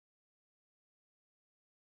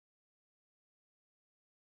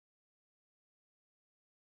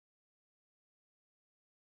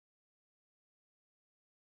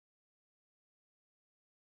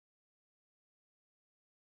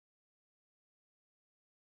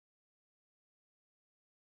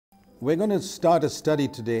We're going to start a study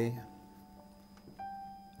today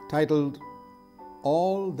titled,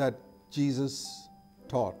 All That Jesus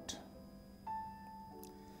Taught.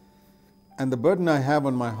 And the burden I have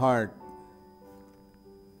on my heart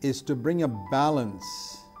is to bring a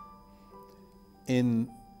balance in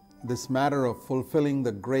this matter of fulfilling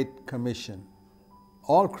the Great Commission.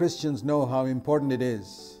 All Christians know how important it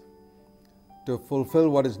is to fulfill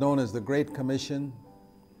what is known as the Great Commission,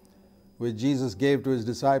 which Jesus gave to his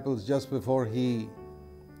disciples just before he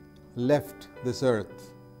left this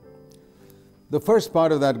earth. The first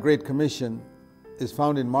part of that Great Commission is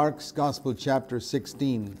found in Mark's Gospel, chapter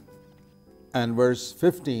 16 and verse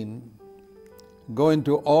 15. Go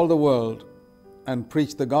into all the world and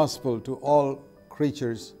preach the gospel to all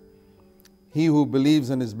creatures. He who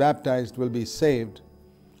believes and is baptized will be saved,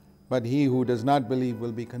 but he who does not believe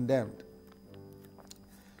will be condemned.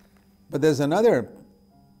 But there's another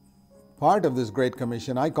part of this Great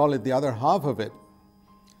Commission, I call it the other half of it,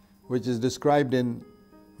 which is described in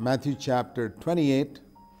Matthew chapter 28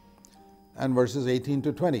 and verses 18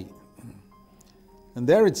 to 20. And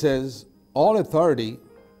there it says, all authority,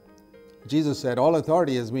 Jesus said, all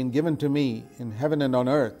authority has been given to me in heaven and on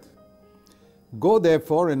earth. Go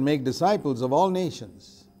therefore and make disciples of all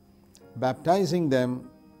nations, baptizing them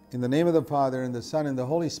in the name of the Father and the Son and the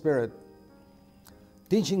Holy Spirit,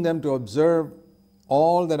 teaching them to observe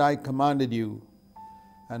all that I commanded you,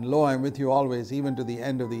 and lo, I am with you always, even to the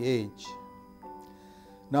end of the age.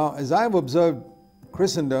 Now, as I have observed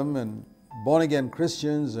Christendom and born-again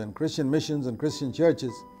Christians and Christian missions and Christian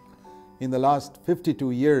churches in the last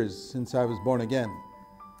 52 years since I was born again,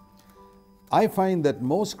 I find that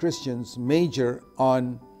most Christians major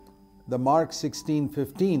on the Mark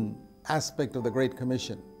 16:15 aspect of the Great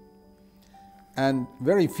Commission, and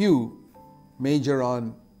very few major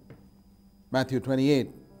on Matthew 28,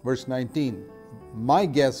 verse 19. My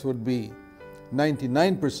guess would be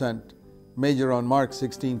 99% major on Mark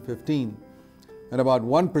 16:15, and about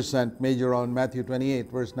 1% major on Matthew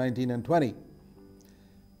 28, verse 19 and 20.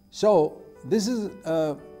 So this is,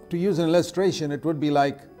 to use an illustration, it would be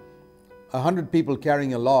like 100 people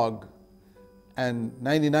carrying a log, and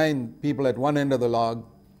 99 people at one end of the log,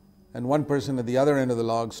 and one person at the other end of the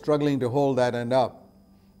log, struggling to hold that end up.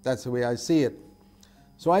 That's the way I see it.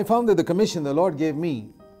 So I found that the commission the Lord gave me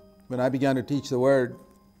when I began to teach the Word,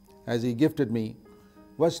 as He gifted me,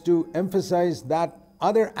 was to emphasize that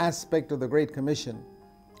other aspect of the Great Commission,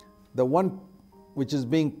 the one which is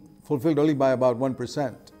being fulfilled only by about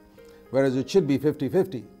 1%, whereas it should be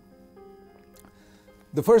 50-50.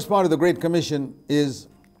 The first part of the Great Commission is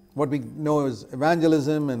what we know as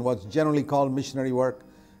evangelism and what's generally called missionary work,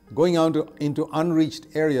 going out into unreached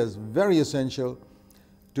areas, very essential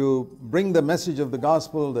to bring the message of the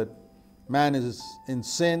gospel that man is in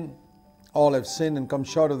sin, all have sinned and come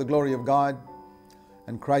short of the glory of God,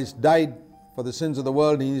 and Christ died for the sins of the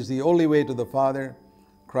world. He is the only way to the Father.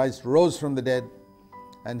 Christ rose from the dead,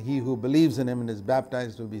 and he who believes in him and is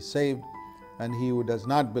baptized will be saved, and he who does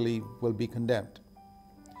not believe will be condemned.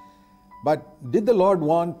 But did the Lord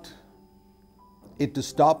want it to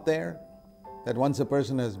stop there? That once a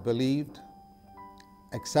person has believed,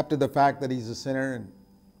 accepted the fact that he's a sinner, and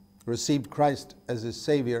received Christ as his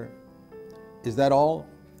Savior, is that all?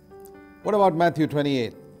 What about Matthew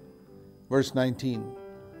 28, verse 19,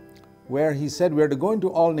 where he said we are to go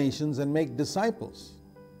into all nations and make disciples?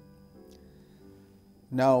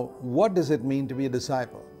 Now, what does it mean to be a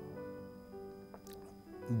disciple?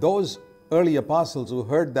 Those early apostles who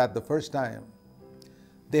heard that the first time,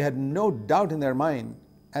 they had no doubt in their mind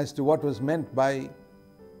as to what was meant by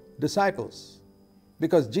disciples,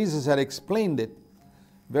 because Jesus had explained it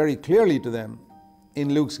very clearly to them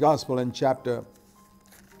in Luke's Gospel in chapter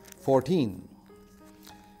 14.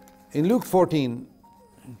 In Luke 14,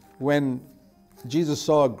 when Jesus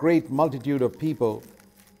saw a great multitude of people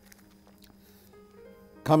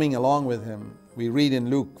coming along with him, we read in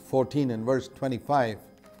Luke 14 and verse 25,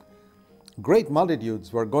 great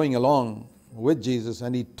multitudes were going along with Jesus,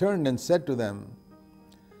 and he turned and said to them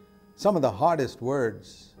some of the hardest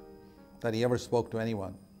words that he ever spoke to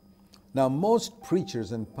anyone. Now, most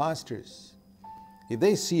preachers and pastors, if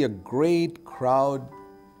they see a great crowd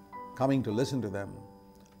coming to listen to them,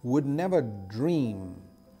 would never dream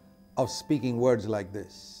of speaking words like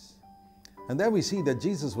this. And there we see that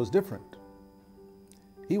Jesus was different.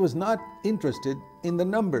 He was not interested in the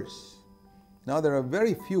numbers. Now, there are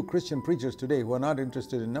very few Christian preachers today who are not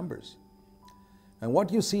interested in numbers. And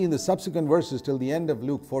what you see in the subsequent verses till the end of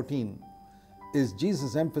Luke 14 is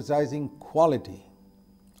Jesus emphasizing quality.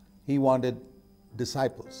 He wanted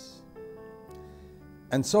disciples.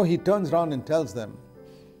 And so he turns around and tells them,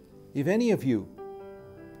 if any of you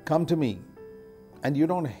come to me and you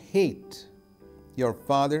don't hate your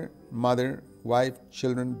father, mother, wife,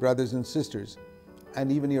 children, brothers and sisters,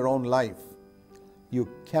 and even your own life, you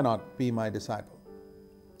cannot be my disciple.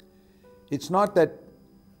 It's not that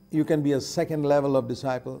you can be a second level of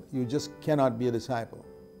disciple, you just cannot be a disciple.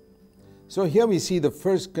 So here we see the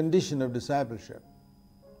first condition of discipleship.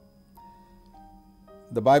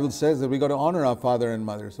 The Bible says that we got to honor our father and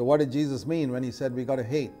mother. So what did Jesus mean when he said we got to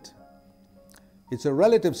hate? It's a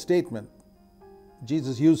relative statement.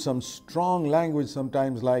 Jesus used some strong language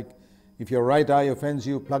sometimes, like if your right eye offends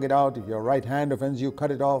you, plug it out. If your right hand offends you,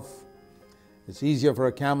 cut it off. It's easier for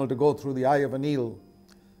a camel to go through the eye of a needle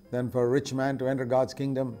than for a rich man to enter God's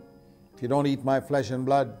kingdom. If you don't eat my flesh and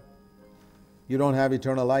blood, you don't have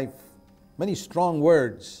eternal life. Many strong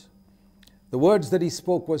words. The words that he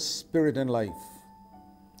spoke was spirit and life.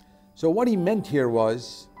 So what he meant here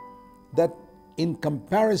was that in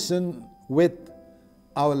comparison with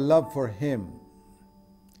our love for him,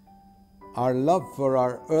 our love for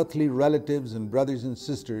our earthly relatives and brothers and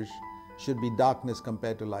sisters should be darkness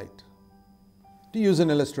compared to light. To use an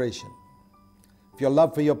illustration, if your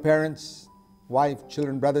love for your parents, wife,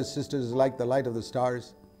 children, brothers, sisters is like the light of the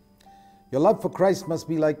stars, your love for Christ must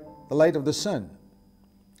be like the light of the sun.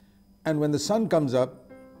 And when the sun comes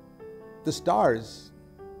up, the stars,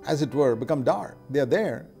 as it were, become dark. They're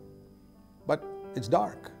there, but it's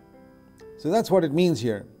dark. So that's what it means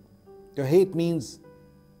here. Your hate means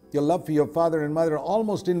your love for your father and mother are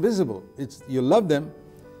almost invisible. It's you love them,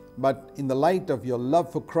 but in the light of your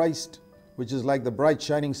love for Christ, which is like the bright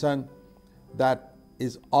shining sun, that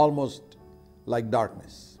is almost like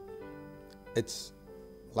darkness. It's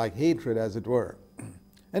like hatred, as it were.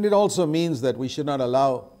 And it also means that we should not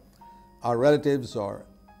allow our relatives or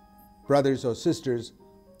brothers or sisters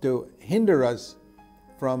to hinder us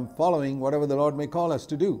from following whatever the Lord may call us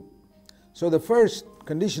to do. So the first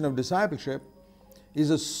condition of discipleship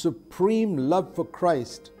is a supreme love for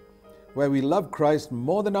Christ, where we love Christ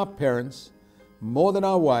more than our parents, more than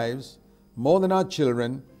our wives, more than our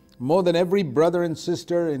children, more than every brother and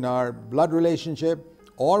sister in our blood relationship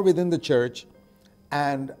or within the church,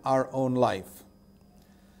 and our own life.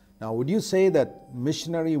 Now, would you say that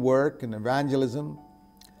missionary work and evangelism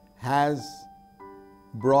has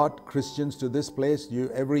brought Christians to this place?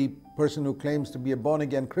 Every person who claims to be a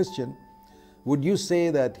born-again Christian, would you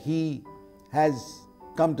say that he has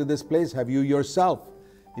come to this place? Have you yourself,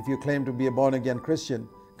 if you claim to be a born-again Christian,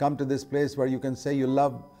 come to this place where you can say you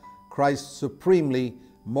love Christ supremely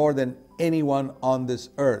more than anyone on this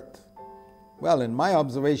earth? Well, in my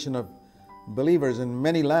observation of believers in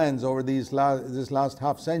many lands over this last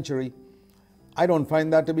half century, I don't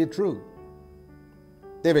find that to be true.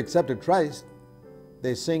 They've accepted Christ.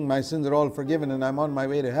 They sing, my sins are all forgiven and I'm on my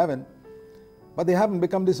way to heaven, but they haven't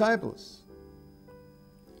become disciples.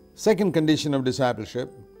 Second condition of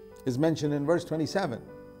discipleship is mentioned in verse 27.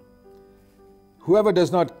 Whoever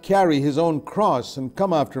does not carry his own cross and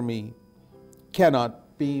come after me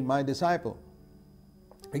cannot be my disciple.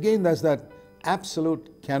 Again, there's that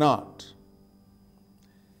absolute cannot.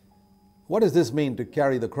 What does this mean, to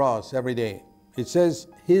carry the cross every day? It says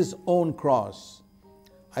his own cross.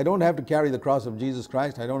 I don't have to carry the cross of Jesus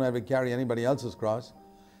Christ. I don't have to carry anybody else's cross.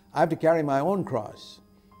 I have to carry my own cross.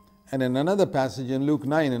 And in another passage in Luke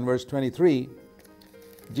 9 in verse 23,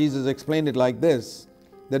 Jesus explained it like this,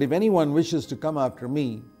 that if anyone wishes to come after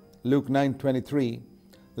me, Luke 9:23,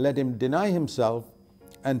 let him deny himself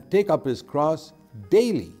and take up his cross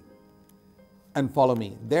daily and follow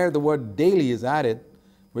me. There the word daily is added,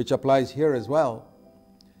 which applies here as well.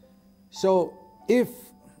 So if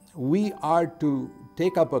we are to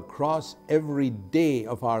take up a cross every day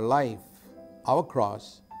of our life, our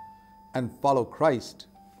cross, and follow Christ,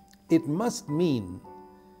 it must mean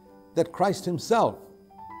that Christ himself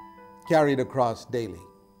carried a cross daily.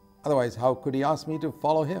 Otherwise, how could he ask me to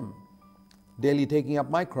follow him? Daily taking up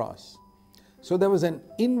my cross. So there was an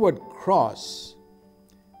inward cross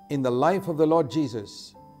in the life of the Lord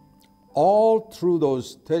Jesus all through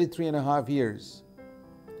those 33 and a half years,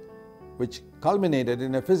 which culminated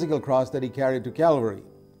in a physical cross that he carried to Calvary.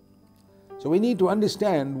 So we need to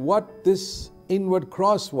understand what this inward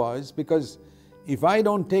cross was, because if I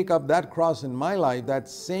don't take up that cross in my life, that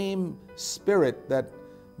same spirit that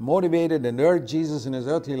motivated and urged Jesus in his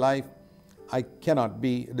earthly life, I cannot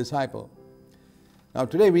be a disciple. Now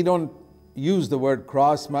today we don't use the word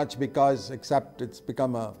cross much, because except it's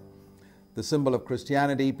become the symbol of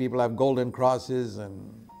Christianity. People have golden crosses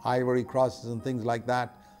and ivory crosses and things like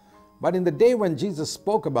that. But in the day when Jesus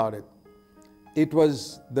spoke about it, it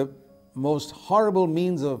was the most horrible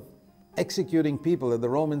means of executing people that the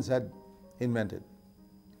Romans had invented.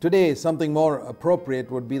 Today, something more appropriate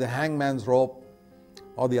would be the hangman's rope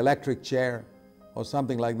or the electric chair or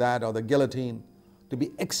something like that, or the guillotine, to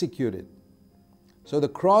be executed. So the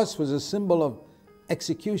cross was a symbol of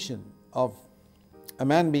execution, of a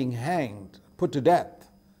man being hanged, put to death,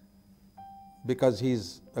 because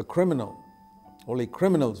he's a criminal. Only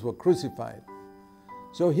criminals were crucified.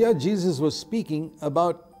 So here Jesus was speaking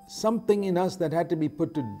about something in us that had to be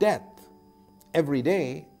put to death every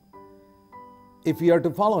day if we are to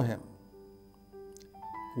follow him.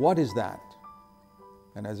 What is that?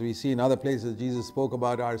 And as we see in other places, Jesus spoke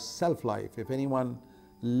about our self-life. If anyone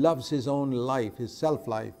loves his own life, his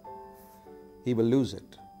self-life, he will lose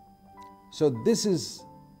it. So this is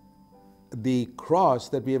the cross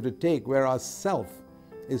that we have to take, where our self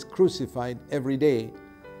is crucified every day.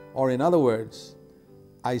 Or in other words,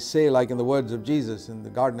 I say, like in the words of Jesus in the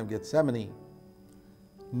Garden of Gethsemane,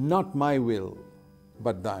 not my will,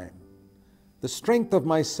 but thine. The strength of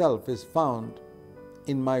myself is found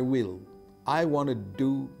in my will. I want to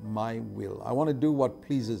do my will. I want to do what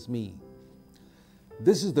pleases me.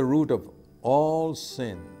 This is the root of all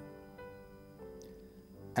sin.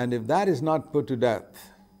 And if that is not put to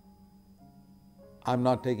death, I'm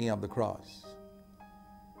not taking up the cross.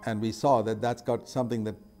 And we saw that that's got something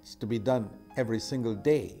that's to be done every single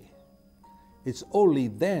day. It's only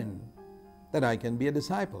then that I can be a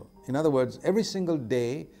disciple. In other words, every single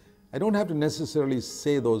day, I don't have to necessarily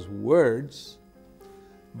say those words,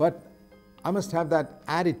 but I must have that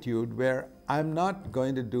attitude where I'm not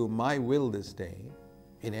going to do my will this day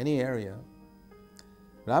in any area,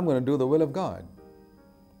 but I'm going to do the will of God.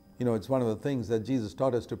 You know, it's one of the things that Jesus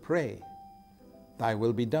taught us to pray. Thy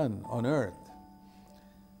will be done on earth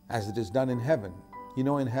as it is done in heaven. You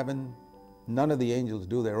know, in heaven, none of the angels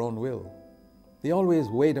do their own will. They always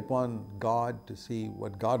wait upon God to see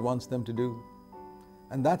what God wants them to do.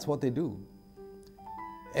 And that's what they do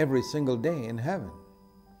every single day in heaven.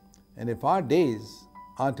 And if our days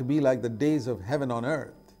are to be like the days of heaven on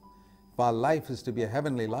earth, if our life is to be a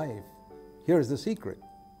heavenly life, here's the secret.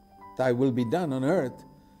 Thy will be done on earth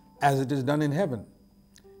as it is done in heaven.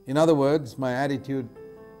 In other words, my attitude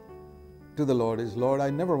to the Lord is, Lord, I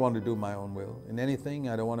never want to do my own will in anything.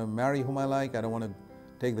 I don't want to marry whom I like. I don't want to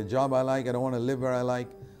take the job I like. I don't want to live where I like.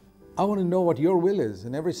 I want to know what your will is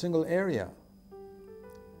in every single area.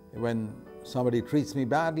 When somebody treats me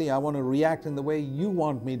badly, I want to react in the way you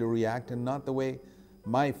want me to react and not the way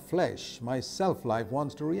my flesh, my self-life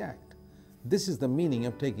wants to react. This is the meaning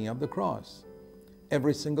of taking up the cross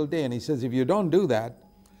every single day. And he says, if you don't do that,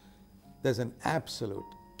 there's an absolute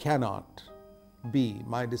cannot be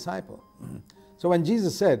my disciple. So when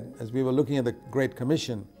Jesus said, as we were looking at the Great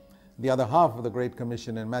Commission, the other half of the Great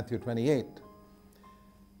Commission in Matthew 28,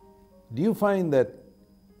 do you find that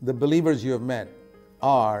the believers you have met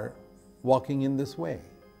are walking in this way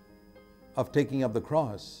of taking up the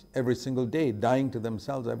cross every single day, dying to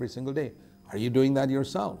themselves every single day? Are you doing that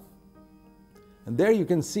yourself? And there you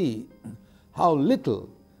can see how little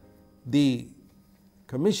the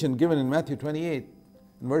commission given in Matthew 28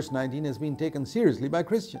 and verse 19 has been taken seriously by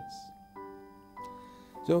Christians.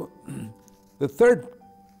 So the third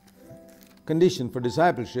condition for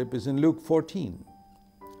discipleship is in Luke 14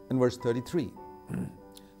 and verse 33.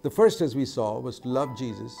 The first, as we saw, was to love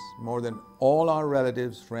Jesus more than all our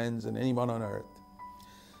relatives, friends, and anyone on earth.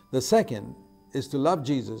 The second is to love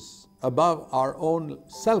Jesus above our own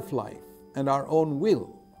self-life and our own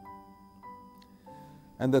will.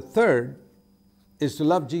 And the third is to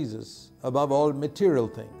love Jesus above all material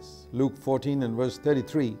things. Luke 14 and verse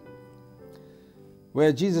 33,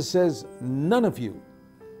 where Jesus says, none of you,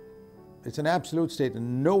 it's an absolute statement,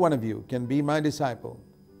 no one of you can be my disciple,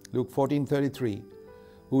 Luke 14:33,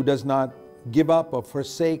 who does not give up or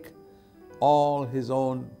forsake all his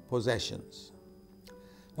own possessions.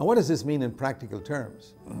 Now, what does this mean in practical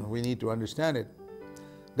terms? We need to understand it.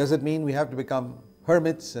 Does it mean we have to become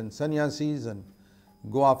hermits and sannyasis and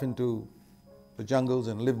go off into the jungles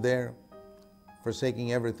and live there,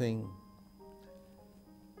 forsaking everything?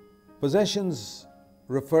 Possessions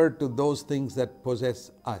refer to those things that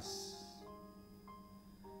possess us.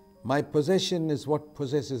 My possession is what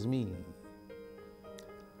possesses me.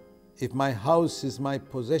 If my house is my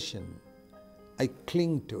possession, I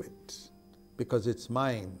cling to it because it's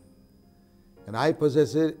mine. And I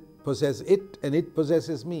possess it and it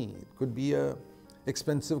possesses me. It could be an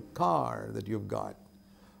expensive car that you've got,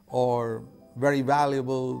 or very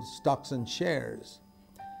valuable stocks and shares.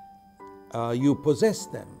 You possess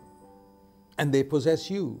them and they possess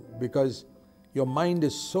you because your mind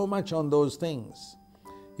is so much on those things.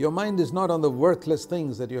 Your mind is not on the worthless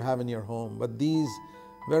things that you have in your home, but these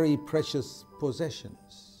very precious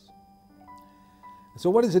possessions. So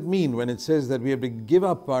what does it mean when it says that we have to give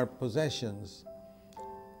up our possessions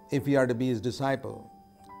if we are to be His disciple?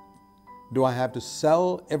 Do I have to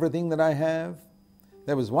sell everything that I have?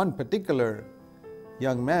 There was one particular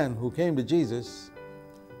young man who came to Jesus,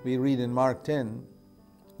 we read in Mark 10,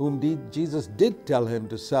 whom Jesus did tell him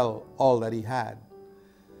to sell all that he had.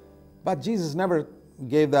 But Jesus never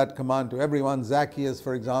gave that command to everyone. Zacchaeus,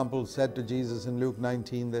 for example, said to Jesus in Luke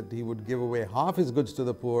 19 that he would give away half his goods to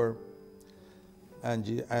the poor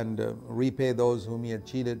and repay those whom he had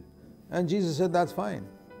cheated. And Jesus said, that's fine.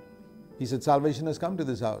 He said, salvation has come to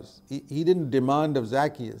this house. He didn't demand of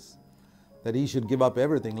Zacchaeus that he should give up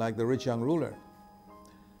everything like the rich young ruler.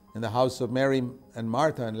 In the house of Mary and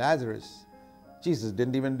Martha and Lazarus, Jesus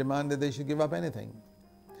didn't even demand that they should give up anything.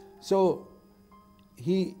 So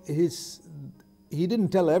he didn't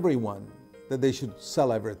tell everyone that they should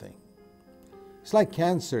sell everything. It's like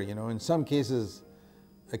cancer, in some cases,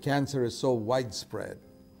 a cancer is so widespread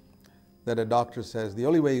that a doctor says the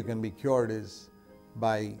only way you can be cured is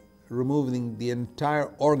by removing the entire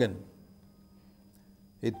organ.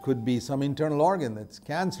 It could be some internal organ that's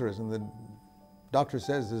cancerous, and the doctor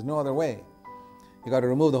says there's no other way. You got to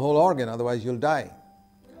remove the whole organ, otherwise you'll die.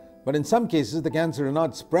 But in some cases, the cancer is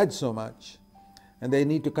not spread so much, and they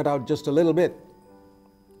need to cut out just a little bit.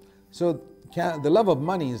 So the love of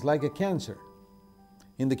money is like a cancer.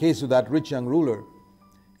 In the case of that rich young ruler,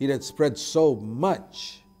 it had spread so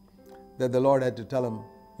much that the Lord had to tell him,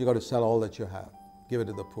 you got to sell all that you have, give it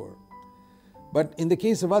to the poor. But in the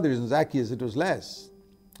case of others, in Zacchaeus, it was less.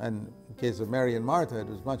 And in the case of Mary and Martha, it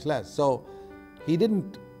was much less. So he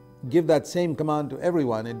didn't give that same command to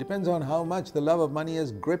everyone. It depends on how much the love of money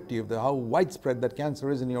has gripped you, how widespread that cancer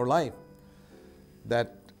is in your life.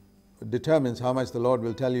 That determines how much the Lord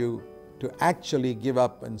will tell you to actually give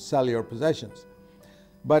up and sell your possessions.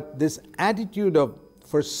 But this attitude of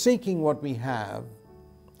forsaking what we have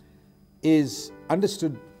is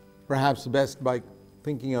understood perhaps best by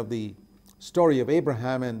thinking of the story of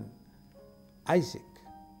Abraham and Isaac.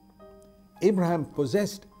 Abraham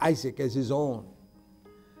possessed Isaac as his own.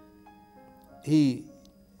 He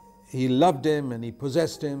loved him and he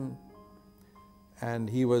possessed him, and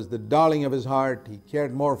he was the darling of his heart. He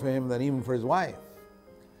cared more for him than even for his wife.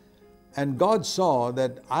 And God saw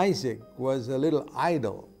that Isaac was a little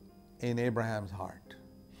idol in Abraham's heart.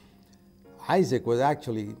 Isaac was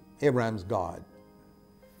actually Abraham's God.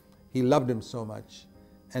 He loved him so much,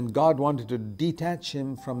 and God wanted to detach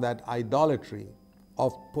him from that idolatry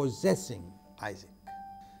of possessing Isaac.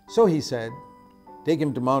 So he said, take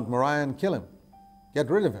him to Mount Moriah and kill him. Get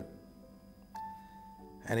rid of him.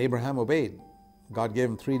 And Abraham obeyed. God gave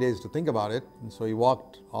him 3 days to think about it, and so he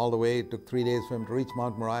walked all the way. It took 3 days for him to reach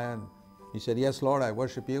Mount Moriah, and he said, yes, Lord, I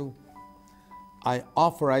worship you. I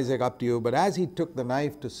offer Isaac up to you. But as he took the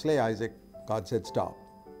knife to slay Isaac, God said, stop.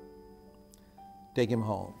 Take him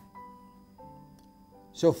home.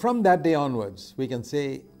 So from that day onwards, we can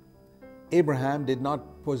say Abraham did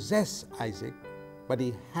not possess Isaac, but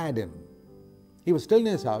he had him. He was still in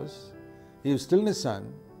his house. He was still his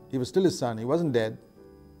son. He was still his son. He wasn't dead,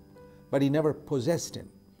 but he never possessed him.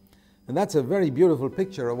 And that's a very beautiful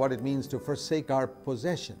picture of what it means to forsake our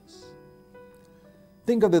possessions.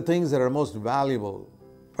 Think of the things that are most valuable,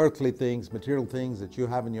 earthly things, material things that you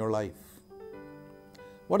have in your life.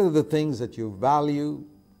 What are the things that you value,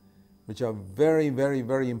 which are very, very,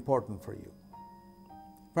 very important for you?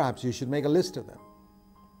 Perhaps you should make a list of them.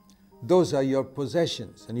 Those are your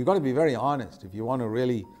possessions. And you've got to be very honest. If you want to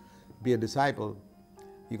really be a disciple,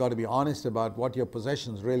 you've got to be honest about what your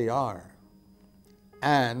possessions really are.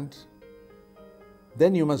 And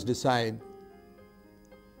then you must decide,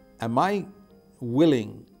 am I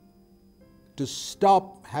willing to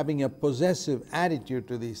stop having a possessive attitude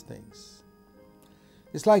to these things?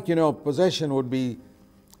 It's like, possession would be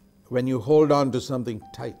when you hold on to something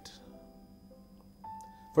tight.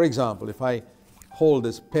 For example, if I hold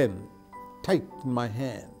this pen tight in my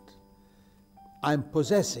hand, I'm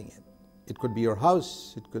possessing it. It could be your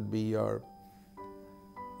house, it could be your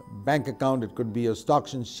bank account, it could be your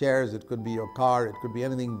stocks and shares, it could be your car, it could be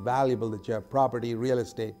anything valuable that you have, property, real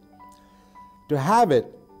estate. To have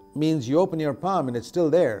it means you open your palm and it's still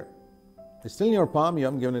there. It's still in your palm, you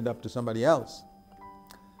haven't given it up to somebody else.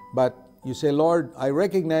 But you say, Lord, I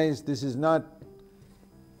recognize this is not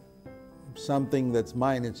something that's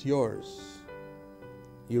mine, it's yours.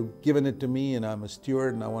 You've given it to me and I'm a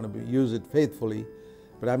steward and I want to use it faithfully,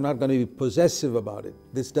 but I'm not going to be possessive about it.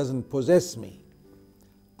 This doesn't possess me.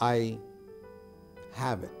 I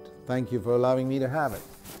have it. Thank you for allowing me to have it.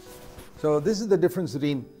 So this is the difference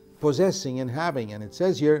between possessing and having. And it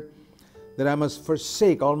says here that I must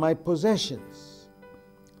forsake all my possessions.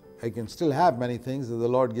 I can still have many things that the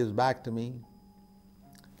Lord gives back to me,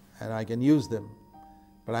 and I can use them,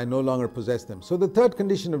 but I no longer possess them. So the third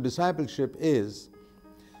condition of discipleship is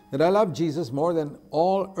that I love Jesus more than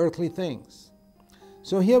all earthly things.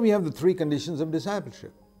 So here we have the three conditions of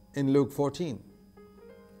discipleship in Luke 14.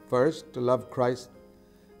 First, to love Christ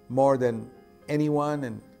more than anyone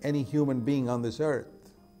and any human being on this earth.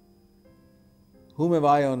 Whom have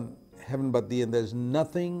I on heaven but thee? And there's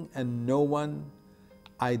nothing and no one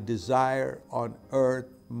I desire on earth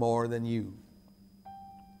more than you.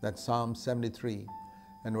 That's Psalm 73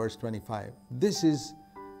 and verse 25. This is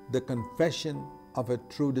the confession of a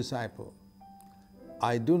true disciple.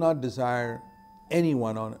 I do not desire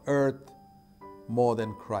anyone on earth more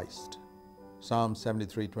than Christ. Psalm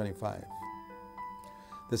 73:25.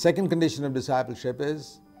 The second condition of discipleship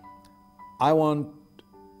is I want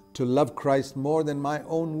to love Christ more than my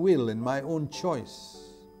own will and my own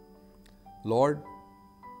choice. Lord,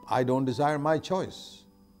 I don't desire my choice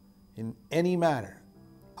in any matter.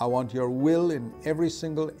 I want your will in every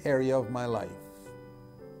single area of my life.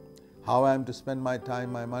 How I am to spend my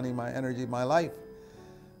time, my money, my energy, my life,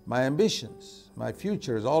 my ambitions, my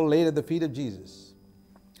future is all laid at the feet of Jesus.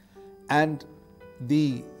 And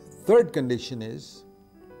the third condition is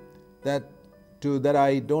that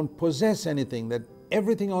I don't possess anything, that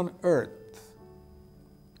everything on earth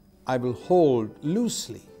I will hold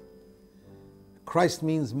loosely. Christ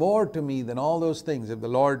means more to me than all those things. If the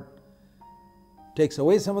Lord takes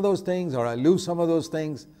away some of those things or I lose some of those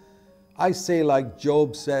things, I say like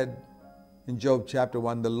Job said in Job chapter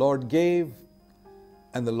 1, the Lord gave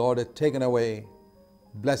and the Lord had taken away.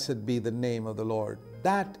 Blessed be the name of the Lord.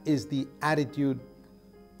 That is the attitude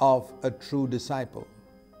of a true disciple.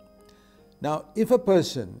 Now, if a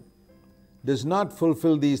person does not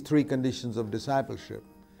fulfill these three conditions of discipleship,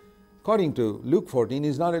 according to Luke 14,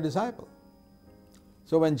 he's not a disciple.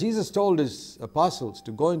 So when Jesus told his apostles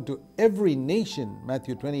to go into every nation,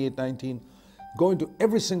 Matthew 28:19, go into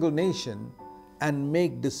every single nation and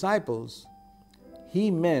make disciples, he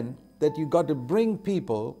meant that you got to bring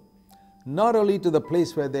people not only to the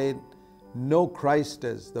place where they know Christ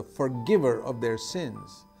as the forgiver of their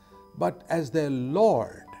sins, but as their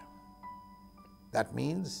Lord. That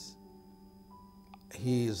means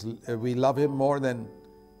we love him more than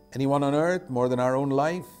anyone on earth, more than our own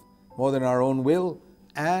life, more than our own will,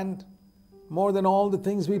 and more than all the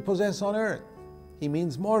things we possess on earth. He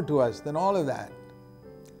means more to us than all of that.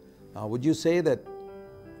 Now, would you say that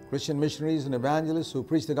Christian missionaries and evangelists who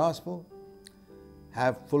preach the gospel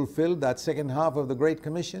have fulfilled that second half of the Great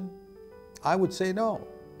Commission? I would say no.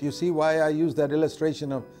 Do you see why I use that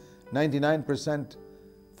illustration of 99%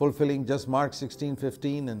 fulfilling just Mark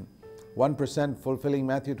 16:15 and 1% fulfilling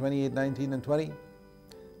Matthew 28:19 and 20?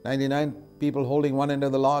 99 people holding one end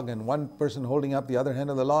of the log and one person holding up the other end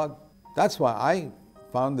of the log. That's why I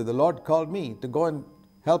found that the Lord called me to go and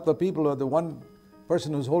help the people or the one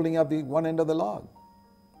person who's holding up the one end of the log.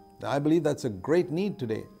 I believe that's a great need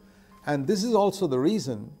today. And this is also the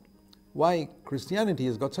reason why Christianity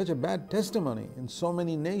has got such a bad testimony in so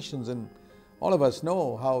many nations. And all of us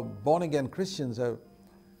know how born-again Christians have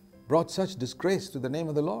brought such disgrace to the name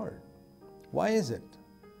of the Lord. Why is it?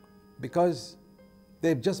 Because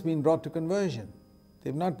they've just been brought to conversion.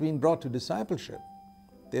 They've not been brought to discipleship.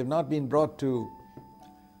 They've not been brought to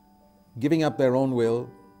giving up their own will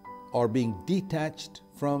or being detached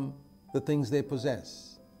from the things they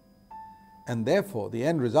possess. And therefore, the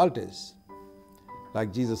end result is,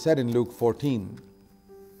 like Jesus said in Luke 14,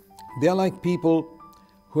 they are like people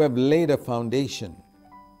who have laid a foundation.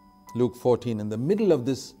 Luke 14, in the middle of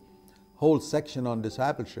this whole section on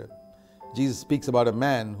discipleship, Jesus speaks about a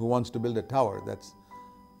man who wants to build a tower. That's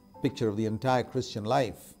a picture of the entire Christian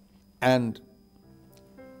life. And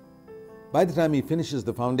by the time he finishes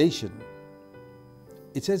the foundation,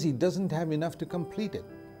 it says he doesn't have enough to complete it.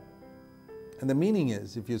 And the meaning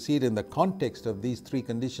is, if you see it in the context of these three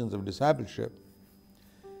conditions of discipleship,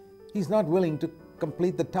 he's not willing to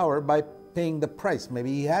complete the tower by paying the price.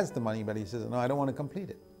 Maybe he has the money, but he says, no, I don't want to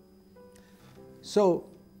complete it. So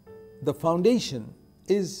the foundation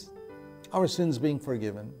is our sins being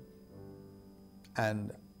forgiven,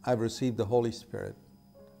 and I've received the Holy Spirit.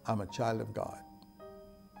 I'm a child of God.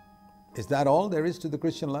 Is that all there is to the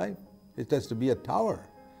Christian life? It has to be a tower,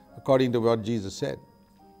 according to what Jesus said.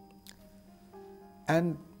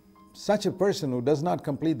 And such a person who does not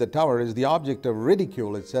complete the tower is the object of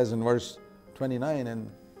ridicule, it says in verse 29, and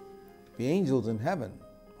the angels in heaven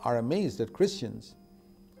are amazed at Christians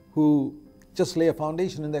who just lay a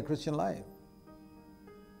foundation in their Christian life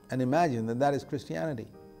and imagine that that is Christianity.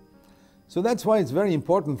 So that's why it's very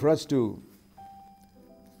important for us to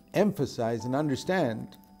emphasize and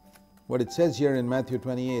understand what it says here in Matthew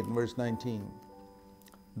 28 and verse 19,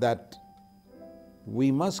 that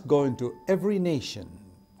we must go into every nation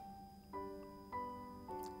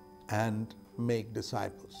and make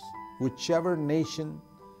disciples. Whichever nation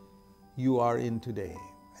you are in today,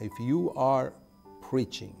 if you are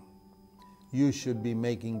preaching, you should be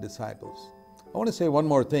making disciples. I want to say one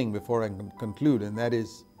more thing before I conclude, and that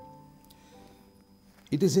is,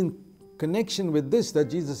 it is in connection with this that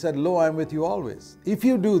Jesus said, "Lo, I am with you always." If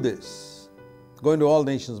you do this, go into all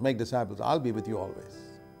nations, make disciples, I'll be with you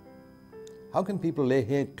always. How can people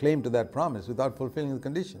lay claim to that promise without fulfilling the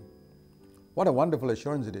condition? What a wonderful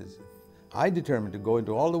assurance it is. I determine to go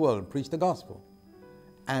into all the world and preach the gospel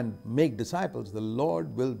and make disciples. The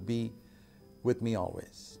Lord will be with me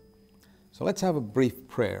always. So let's have a brief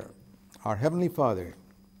prayer. Our Heavenly Father,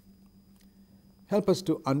 help us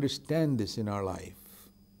to understand this in our life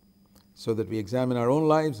so that we examine our own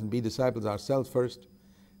lives and be disciples ourselves first,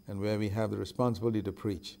 and where we have the responsibility to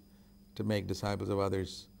preach, to make disciples of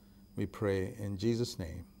others. We pray in Jesus'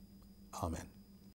 name. Amen.